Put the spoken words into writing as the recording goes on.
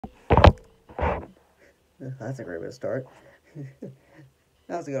That's a great way to start.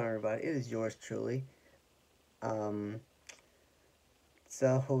 How's it going, everybody? It is yours truly. Um,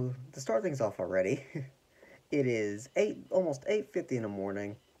 so to start things off already, it is almost 8:50 in the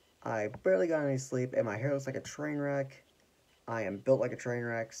morning. I barely got any sleep, and my hair looks like a train wreck. I am built like a train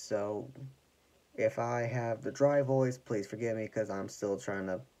wreck, so if I have the dry voice, please forgive me because I'm still trying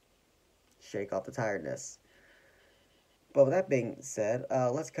to shake off the tiredness. But with that being said,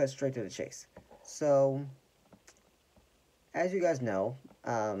 let's cut straight to the chase. So, as you guys know,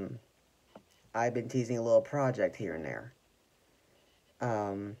 um, I've been teasing a little project here and there.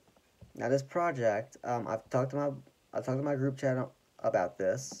 Um, Now this project, I've talked to my group chat about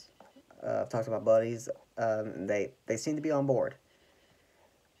this. I've talked to my buddies. They seem to be on board,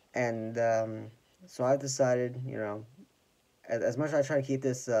 and so I've decided, as much as I try to keep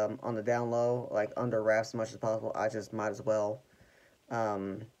this on the down low, like under wraps as much as possible, I just might as well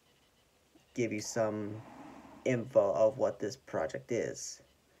um, give you some info of what this project is.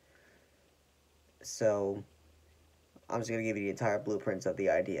 So I'm just gonna give you the entire blueprints of the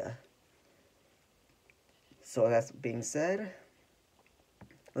idea. So that being said,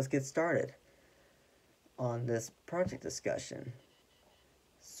 let's get started on this project discussion.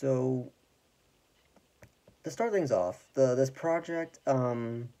 So to start things off, the this project,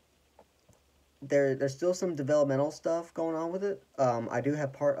 there's still some developmental stuff going on with it. I do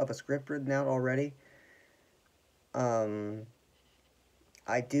have part of a script written out already. Um,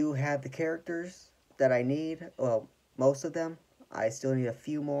 I do have the characters that I need. Well, most of them. I still need a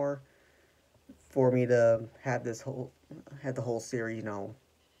few more for me to have the whole series,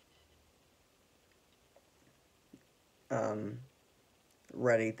 um,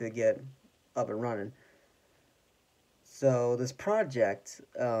 ready to get up and running. So this project,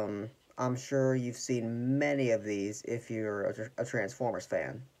 I'm sure you've seen many of these if you're a Transformers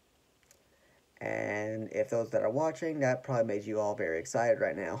fan. And if those that are watching, that probably made you all very excited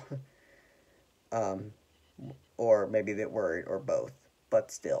right now. um, or maybe a bit worried, or both. But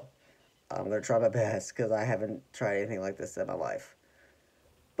still, I'm going to try my best because I haven't tried anything like this in my life.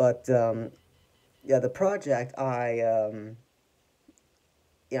 But yeah, the project, I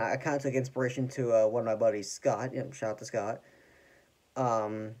kind of took inspiration to one of my buddies, Scott. Shout out to Scott.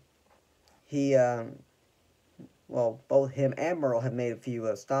 Um, he well, both him and Merle have made a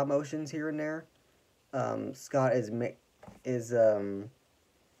few stop motions here and there. Scott is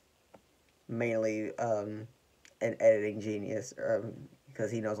mainly an editing genius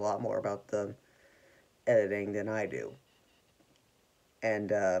because he knows a lot more about the editing than I do. And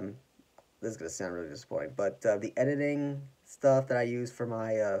this is gonna sound really disappointing, but the editing stuff that I use for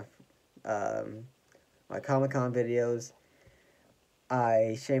um, my Comic Con videos,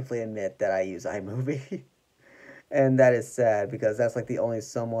 I shamefully admit that I use iMovie, and that is sad because that's like the only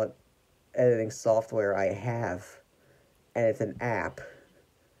somewhat editing software I have, and it's an app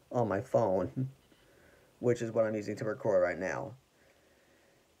on my phone, which is what I'm using to record right now.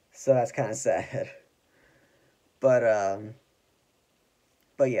 So that's kind of sad. But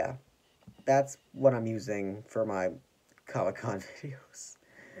but yeah, that's what I'm using for my Comic Con videos,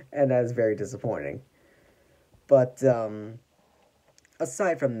 and that's very disappointing. But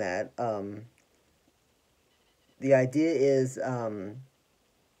aside from that, the idea is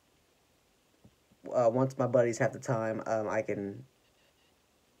once my buddies have the time, I can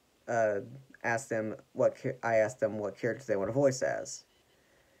uh, I ask them what characters they want to voice as,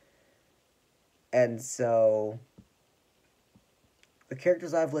 and so the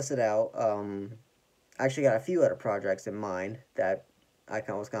characters I've listed out. I actually got a few other projects in mind that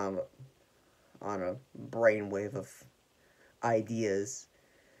was kind of on a brainwave of ideas,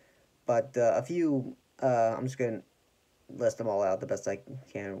 but a few. I'm just gonna list them all out the best I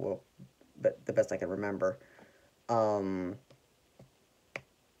can. Well, but the best I can remember. Um,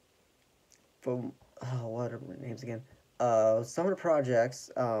 from what are the names again? Some of the projects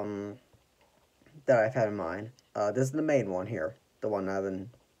that I've had in mind. This is the main one here, the one I've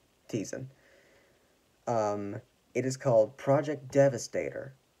been teasing. Um, it is called Project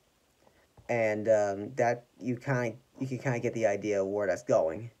Devastator, and that you can kind of get the idea of where that's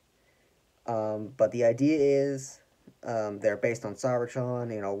going. But the idea is they're based on Cybertron,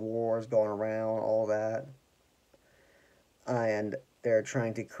 wars going around, all that, and they're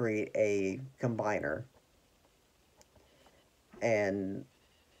trying to create a combiner. And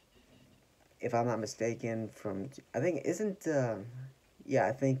if I'm not mistaken, I think isn't yeah,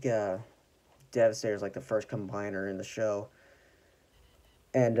 I think Devastator is like the first combiner in the show,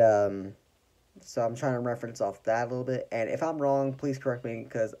 and so I'm trying to reference off that a little bit. And if I'm wrong, please correct me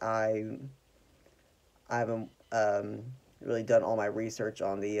because I haven't really done all my research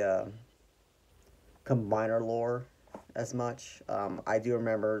on combiner lore as much. I do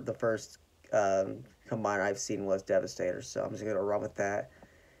remember the first combiner I've seen was Devastator, so I'm just gonna run with that.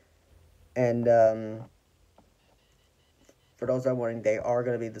 And for those that are wondering, they are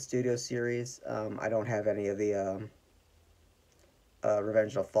going to be the studio series. I don't have any of the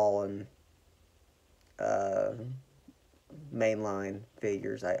Revenge of the Fallen uh, mainline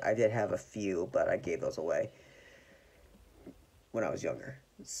figures. I did have a few, but I gave those away when I was younger.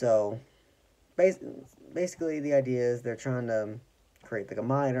 So basically, the idea is they're trying to create like a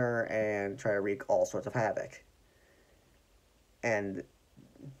miner and try to wreak all sorts of havoc. And,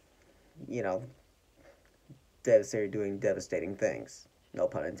 you know, Devastator doing devastating things. No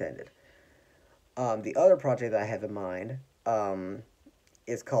pun intended. The other project that I have in mind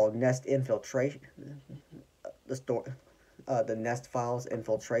is called Nest Infiltration. The story, the Nest Files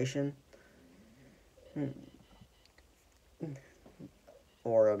Infiltration,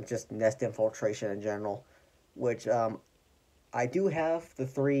 or just Nest Infiltration in general. Which I do have the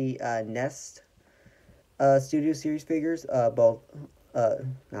three Nest Studio Series figures. Both,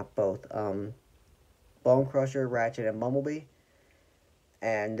 not both. Bone Crusher, Ratchet, and Bumblebee.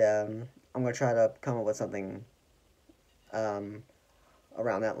 And I'm gonna try to come up with something around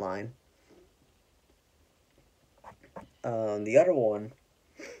that line. The other one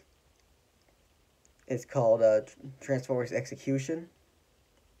is called Transformers Execution,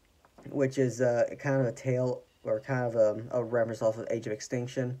 which is kind of a tale or kind of a reference off of Age of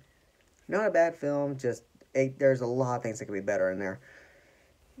Extinction. Not a bad film, just there's a lot of things that could be better in there.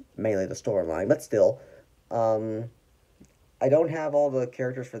 Mainly the storyline, but still. I don't have all the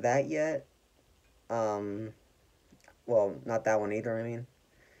characters for that yet. Well, not that one either, I mean.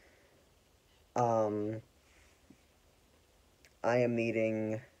 I am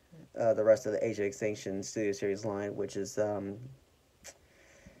needing the rest of the Age of Extinction Studio Series line, which is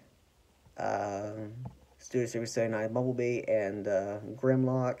Studio Series 79 Bumblebee and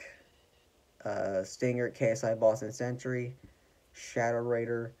Grimlock, Stinger, KSI Boston Sentry, Shadow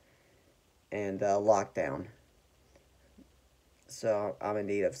Raider, and Lockdown. So I'm in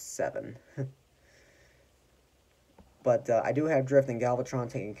need of 7. But I do have Drift and Galvatron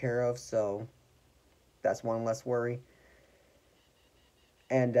taken care of, so that's one less worry.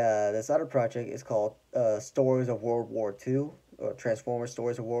 And this other project is called Stories of World War II, or Transformers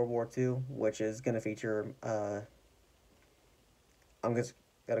Stories of World War II, which is going to feature, I'm just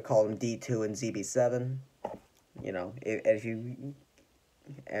going to call them D2 and ZB7. You know, if you,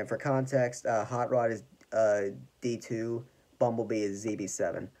 and for context, Hot Rod is D2, Bumblebee is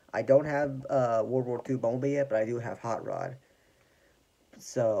ZB7. I don't have World War II Bumblebee yet, but I do have Hot Rod.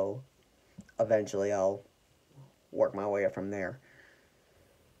 So, eventually I'll work my way up from there.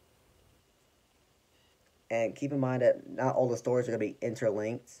 And keep in mind that not all the stories are going to be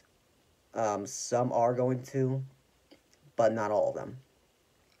interlinked. Some are going to, but not all of them.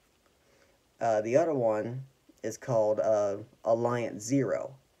 The other one is called Alliance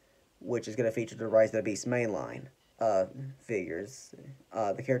Zero, which is going to feature the Rise of the Beast mainline figures.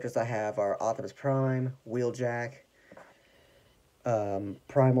 The characters I have are Optimus Prime, Wheeljack,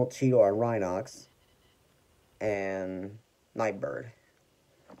 Primal, Cheetor, and Rhinox, and Nightbird.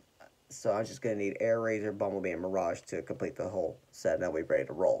 So I'm just going to need Air Razor, Bumblebee, and Mirage to complete the whole set, and then we'll be ready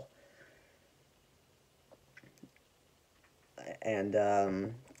to roll. And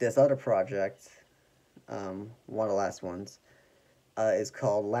this other project, one of the last ones, is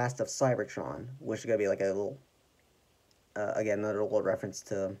called Last of Cybertron, which is going to be like a little, again, another little reference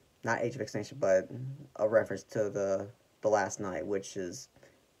to, not Age of Extinction, but a reference to the Last Night, which is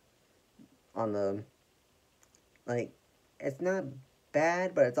on the, like, it's not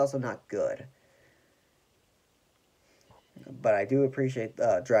bad, but it's also not good. But I do appreciate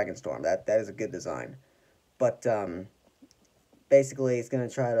Dragonstorm. That is a good design. But basically, it's gonna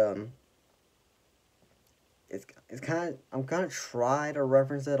try to. It's kind of, I'm gonna try to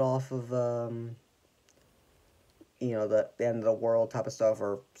reference it off of you know, the end of the world type of stuff,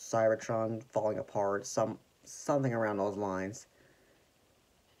 or Cybertron falling apart, something around those lines.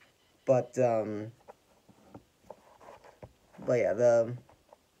 But yeah, the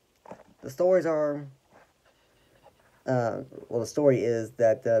stories are, well, the story is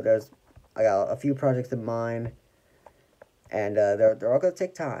that I got a few projects in mind, and they're all gonna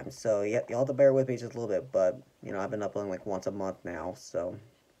take time, so you have to bear with me just a little bit. But you know, I've been uploading like once a month now, so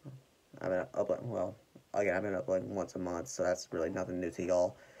I've been uploading, well, again, I've been uploading once a month, so that's really nothing new to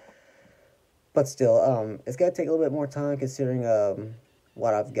y'all. But still, it's gonna take a little bit more time considering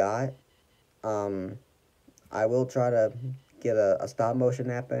what I've got. I will try to get a stop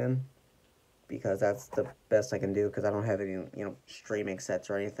motion app in, because that's the best I can do, because I don't have any, streaming sets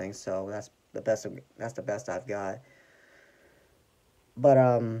or anything, so that's the best I've got. But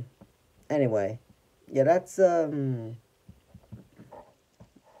anyway, yeah, that's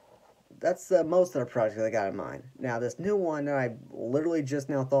most of the projects I got in mind. Now, this new one that I literally just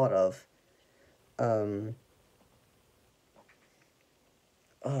now thought of, um,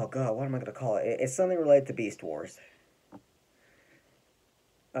 oh god, what am I gonna call it? It's something related to Beast Wars.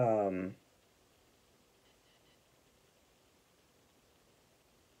 Um,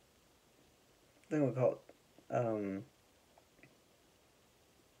 I think we'll call it,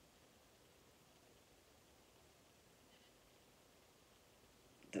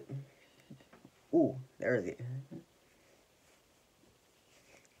 ooh, there's the,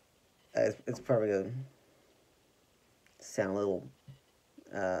 it's probably gonna sound a little,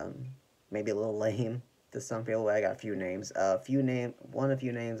 um, maybe a little lame to some people, but I got a few names. One of the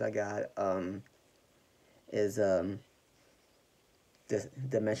few names I got, is,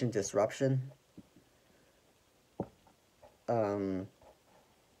 Dimension Disruption. Um,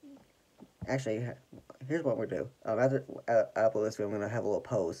 Actually, here's what we're gonna do. After I upload this video, I'm gonna have a little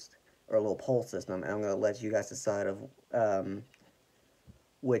post or a little poll system, and I'm gonna let you guys decide of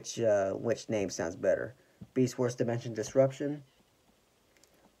which name sounds better: Beast Wars Dimension Disruption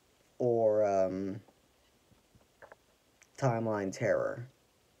or Timeline Terror.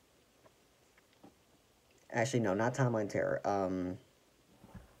 Actually, no, not Timeline Terror.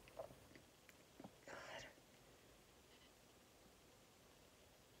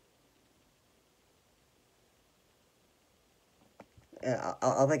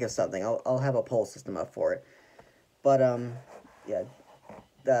 I'll think of something. I'll have a poll system up for it. But yeah,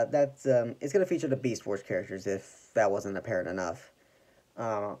 that's it's gonna feature the Beast Wars characters if that wasn't apparent enough.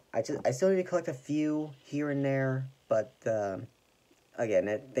 I still need to collect a few here and there, but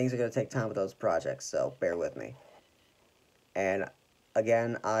again, things are gonna take time with those projects, so bear with me. And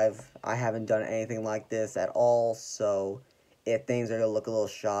again, I haven't done anything like this at all, so if things are gonna look a little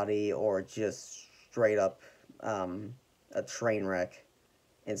shoddy or just straight up a train wreck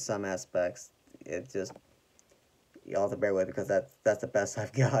in some aspects, it just you'll have to bear with it because that's the best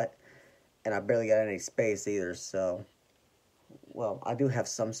I've got, and I barely got any space either. So, well, I do have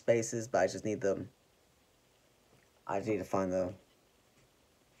some spaces, but I just need them. I just need to find the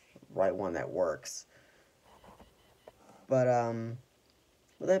right one that works. But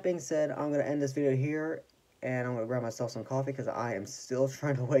with that being said, I'm gonna end this video here, and I'm gonna grab myself some coffee because I am still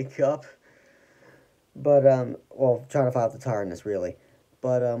trying to wake up. But well, trying to fight off the tiredness really.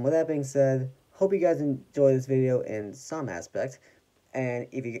 But with that being said, hope you guys enjoy this video in some aspect. And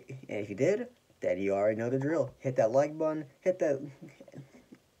if you did, then you already know the drill. Hit that like button. Hit that.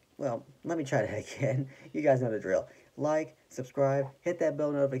 Well, let me try that again. You guys know the drill. Like, subscribe, hit that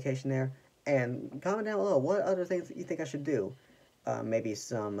bell notification there, and comment down below what other things you think I should do. Maybe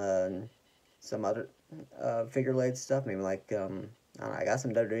some other figure related stuff. Maybe like I don't know, I got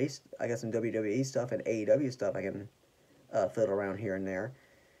some WWE stuff and AEW stuff I can fiddle around here and there.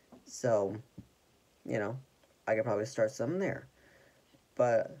 So, I could probably start something there.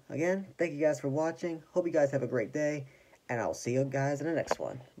 But again, thank you guys for watching. Hope you guys have a great day, and I'll see you guys in the next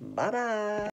one. Bye bye.